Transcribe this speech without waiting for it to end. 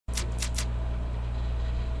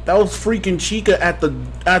That was freaking Chica at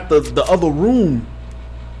the other room.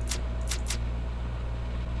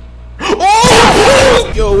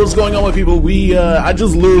 Oh! Yo, what's going on with people? I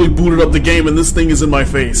just literally booted up the game and this thing is in my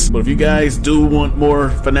face. But if you guys do want more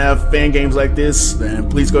Fnaf fan games like this, then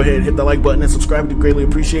please go ahead and hit that like button and subscribe. We'd greatly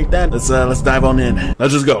appreciate that. Let's dive on in.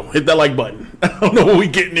 Let's just go. Hit that like button. I don't know what we're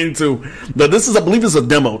getting into. But this is, I believe it's a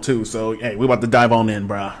demo too. So hey, we're about to dive on in,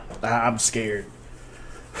 bruh. I'm scared.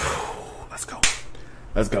 Let's go.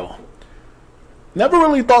 Let's go. Never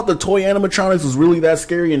really thought the toy animatronics was really that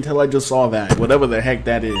scary until I just saw that. Whatever the heck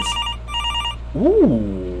that is.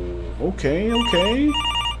 Ooh. Okay, okay.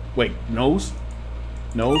 Wait, nose?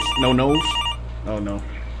 Nose? No nose? Oh, no.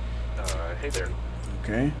 Hey there.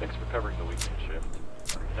 Okay. Thanks for covering the weekend shift.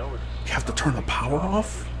 You have to turn the power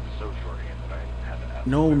off? So shorthand that I had to ask.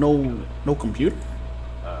 No computer?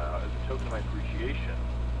 As a token of my appreciation,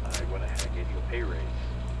 I went ahead and gave you a pay raise.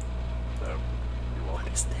 So, you're welcome.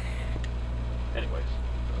 What is that? Anyways,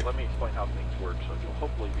 let me explain how things work so you'll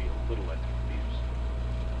hopefully be a little less confused.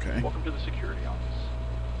 Okay. Welcome to the security office.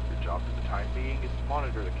 Your job for the time being is to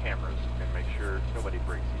monitor the cameras and make sure nobody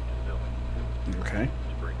breaks into the building. Okay.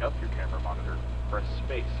 To bring up your camera monitor, press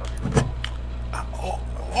space on your phone.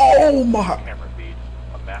 Oh my! Camera feed,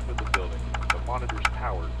 a map of the building, the monitor's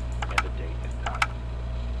power, and the date and time.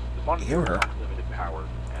 The monitor has limited power,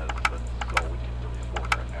 as that's all we can really afford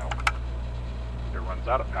right now. If it runs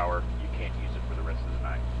out of power, you can't use it for the rest of the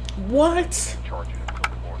night. What? You can't charge it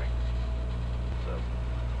until the morning. So,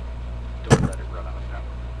 don't let it run out of power.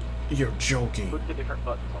 You're joking. Click the different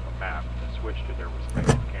buttons on the map and switch to their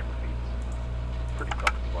respective camera feeds. Pretty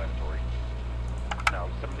self-explanatory. Now,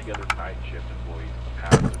 some of the other night shift employees in the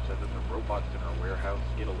past have said that the robots in our warehouse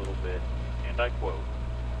get a little bit, and I quote,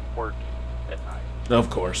 quirky at night. Of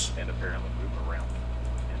course. And apparently move around,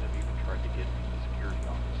 and have even tried to get into the security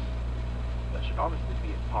office. That should honestly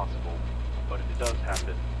be impossible, but if it does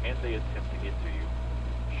happen, and they attempt to get to you,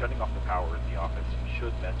 shutting off the power in the office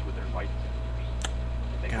should mess with their light sensors.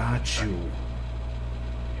 Got you. You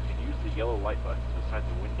can use the yellow light buttons beside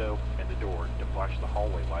the window and the door to flash the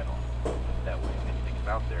hallway light on. That way, if anything's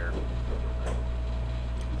out there, you'll know.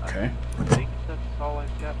 Okay. I think that's all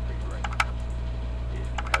I've got for you right now. If you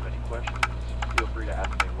have any questions, feel free to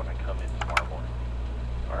ask me when I come in tomorrow morning.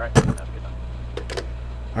 Alright, have a good night.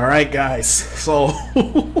 Alright, guys.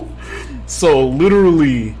 So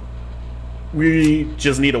literally, we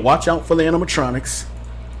just need to watch out for the animatronics,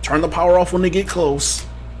 turn the power off when they get close,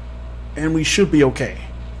 and we should be okay.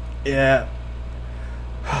 Yeah.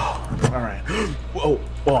 Alright. Whoa.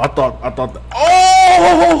 Oh, I thought that.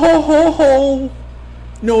 Oh!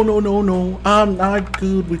 No. I'm not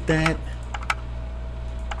good with that.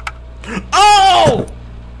 Oh!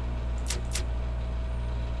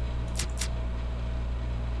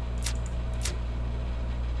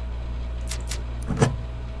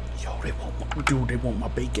 Yo, they want my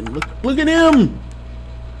bacon. Look at him.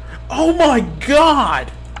 Oh my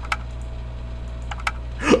God.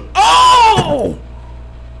 Oh!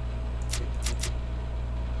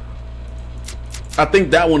 I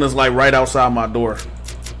think that one is like right outside my door.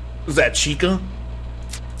 Is that Chica?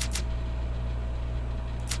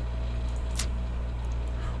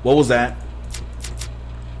 What was that?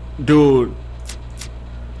 Dude,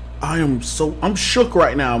 I'm shook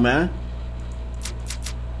right now, man.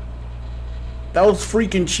 That was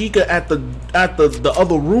freaking Chica at the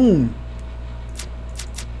other room.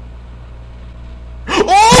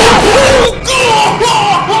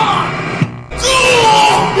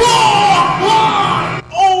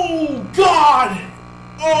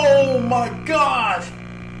 Oh my God!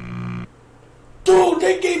 Dude,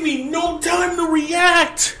 they gave me no time to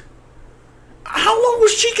react! How long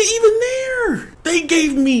was Chica even there? They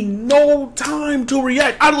gave me no time to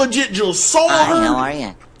react. I legit just saw her. How are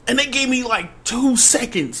you? And they gave me like 2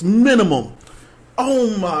 seconds minimum.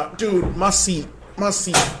 Oh my, dude, my seat.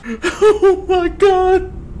 Oh my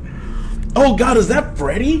God. Oh God, is that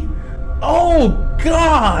Freddy? Oh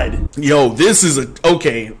God. Yo, this is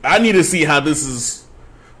okay. I need to see how this is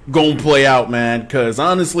gonna play out, man, because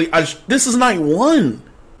honestly, this is night 1.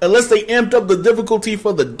 Unless they amped up the difficulty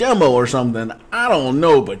for the demo or something. I don't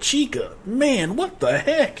know, but Chica, man, what the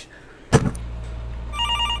heck?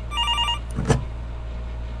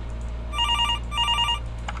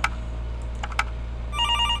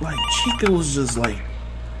 Like, Chica was just like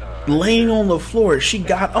laying on the floor. She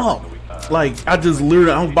got up. Like, I was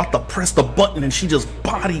about to press the button and she just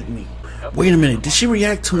bodied me. Wait a minute, did she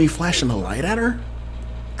react to me flashing the light at her?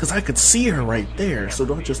 Because I could see her right there, so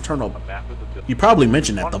do I just turn up? You probably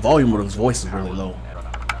mentioned that the volume of his voice is really low.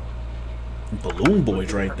 Balloon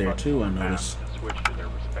Boy's right there too, I noticed. Switch to their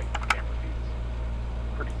respective camera feeds.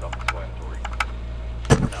 Pretty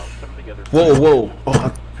of the other Whoa, whoa.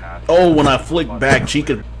 Oh, paths- oh, when I flick back,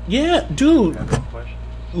 Chica. Yeah, dude. Have any questions?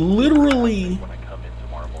 Literally. When I come in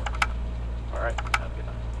tomorrow morning. Alright, have a good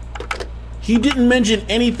night. He didn't mention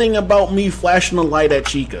anything about me flashing a light at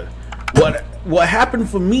Chica. What happened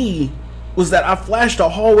for me was that I flashed a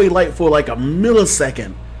hallway light for like a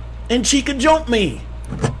millisecond, and Chica jumped me.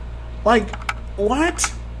 Like,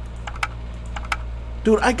 what?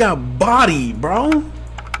 Dude, I got bodied, bro.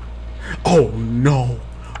 Oh no.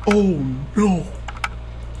 Oh no.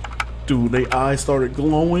 Dude, their eyes started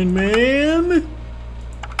glowing, man.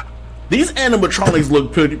 These animatronics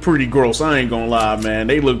look pretty gross. I ain't gonna lie, man.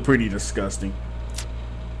 They look pretty disgusting.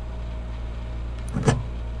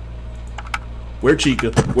 Where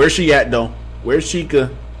Chica? Where's she at, though? Where's Chica?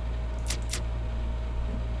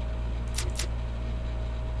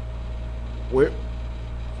 Where?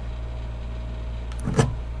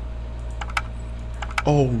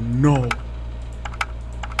 Oh no!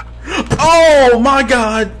 Oh my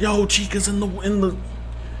God! Yo, Chica's in the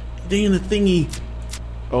thingy.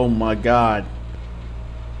 Oh my God!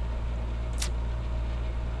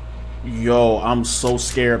 Yo, I'm so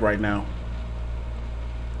scared right now.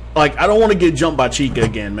 Like, I don't want to get jumped by Chica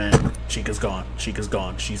again, man. Chica's gone. Chica's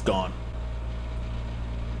gone. She's gone.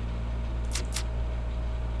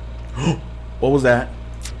 What was that?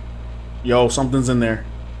 Yo, something's in there.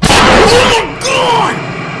 Oh God!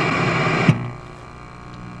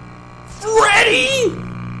 Freddy!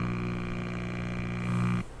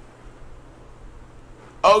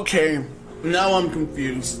 Okay, now I'm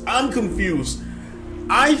confused. I'm confused.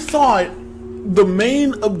 I thought the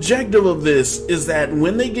main objective of this is that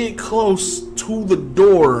when they get close to the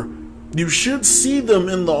door, you should see them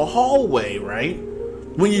in the hallway, right?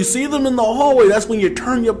 When you see them in the hallway, that's when you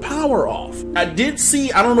turn your power off. I did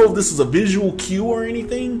see, I don't know if this is a visual cue or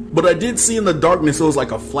anything, but I did see in the darkness it was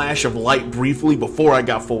like a flash of light briefly before I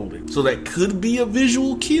got folded. So that could be a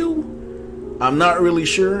visual cue. I'm not really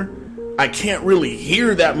sure. I can't really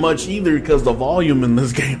hear that much either because the volume in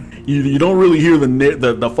this game, you don't really hear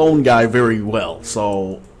the phone guy very well.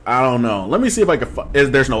 So I don't know. Let me see if I can.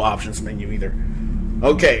 There's no options menu either.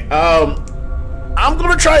 Okay, I'm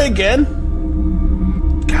gonna try again.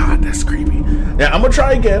 God, that's creepy. Yeah, I'm gonna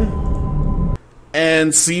try again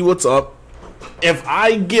and see what's up. If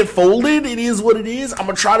I get folded, it is what it is. I'm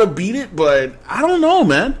gonna try to beat it, but I don't know,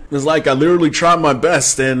 man. It's like I literally tried my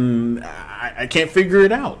best and I can't figure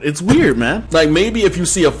it out. It's weird, man. Like, maybe if you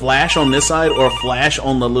see a flash on this side or a flash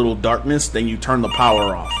on the little darkness, then you turn the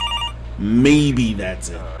power off. Maybe that's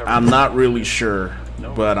it. I'm not really sure,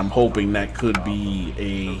 but I'm hoping that could be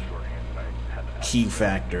a key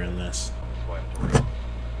factor in this.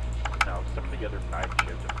 Now, some of the other night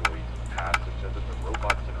shift employees in the past have said that the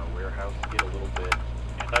robots in our warehouse get a little bit,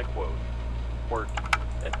 and I quote, quirky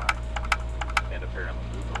at night, and apparently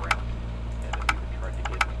move around, and have even tried to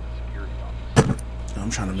get into the security office. I'm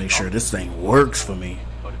trying to make sure this thing works for me.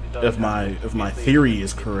 But if my theory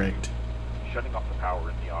is correct. Shutting off the power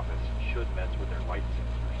in the office should mess with their light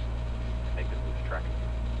sensors and make them lose track of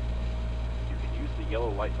you. You can use the yellow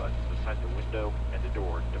light buttons beside the window and the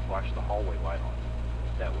door to flash the hallway light on.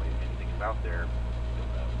 That way, if anything is out there, you'll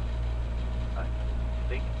know. I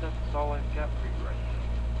think that's all I've got for you right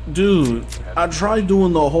now. Dude, I tried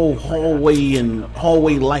doing the whole hallway and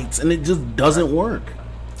hallway lights, and it just doesn't work.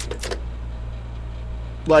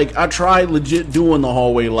 Like, I tried legit doing the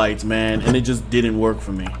hallway lights, man, and it just didn't work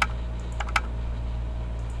for me.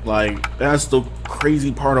 Like, that's the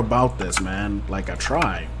crazy part about this, man. Like, I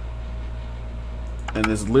tried. And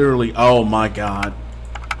it's literally, oh my God.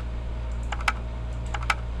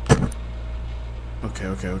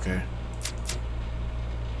 Okay.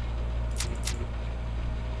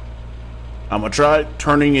 I'm gonna try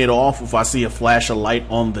turning it off if I see a flash of light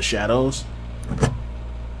on the shadows.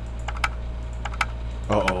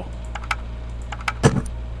 Uh-oh.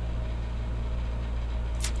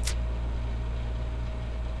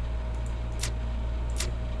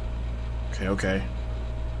 Okay.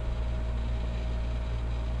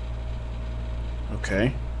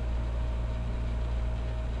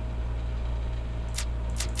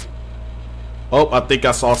 Oh, I think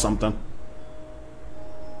I saw something.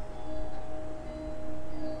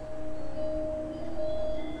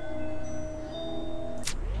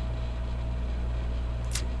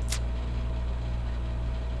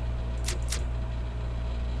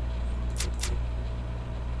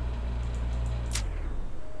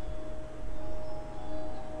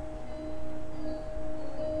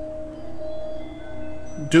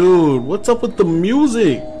 Dude, what's up with the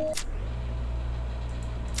music?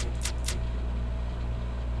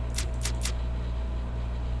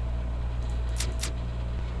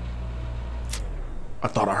 I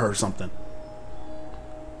thought I heard something.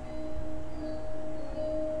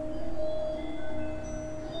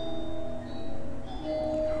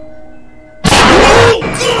 Oh,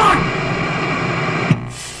 God!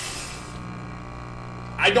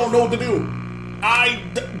 I don't know what to do.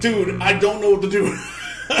 Dude, I don't know what to do.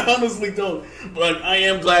 I honestly don't. But I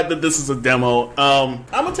am glad that this is a demo. I'm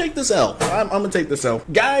gonna take this L. I'm gonna take this L.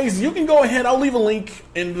 Guys, you can go ahead. I'll leave a link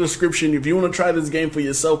in the description. If you want to try this game for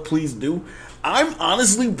yourself, please do. I'm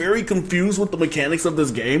honestly very confused with the mechanics of this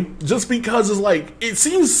game. Just because it's like, it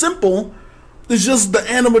seems simple. It's just the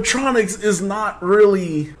animatronics is not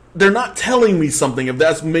really... They're not telling me something, if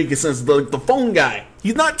that's making sense. The phone guy,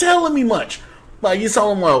 he's not telling me much. Like, you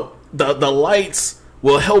tell him, well, the lights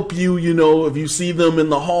will help you, you know, if you see them in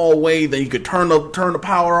the hallway, then you could turn the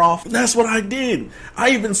power off. That's what I did. I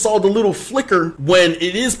even saw the little flicker when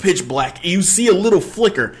it is pitch black. You see a little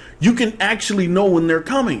flicker. You can actually know when they're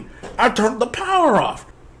coming. I turned the power off.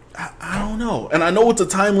 I don't know. And I know it's a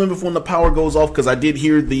time limit for when the power goes off, because I did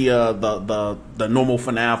hear the normal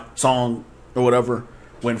Fnaf song or whatever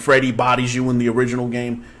when Freddy bodies you in the original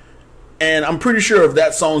game. And I'm pretty sure if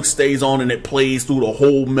that song stays on and it plays through the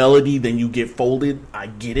whole melody, then you get folded. I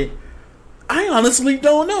get it. I honestly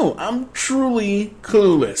don't know. I'm truly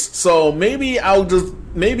clueless. So maybe I'll,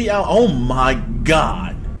 oh my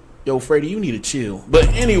God. Yo, Freddy, you need to chill. But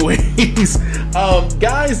anyways,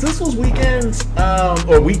 guys, this was weekend.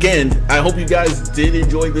 I hope you guys did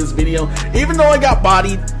enjoy this video. Even though I got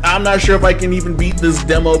bodied, I'm not sure if I can even beat this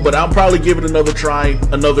demo, but I'll probably give it another try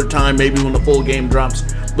another time, maybe when the full game drops.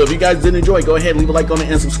 But if you guys did enjoy, go ahead, leave a like on it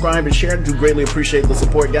and subscribe and share. I do greatly appreciate the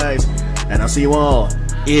support, guys. And I'll see you all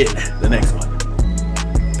in the next one.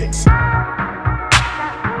 Peace.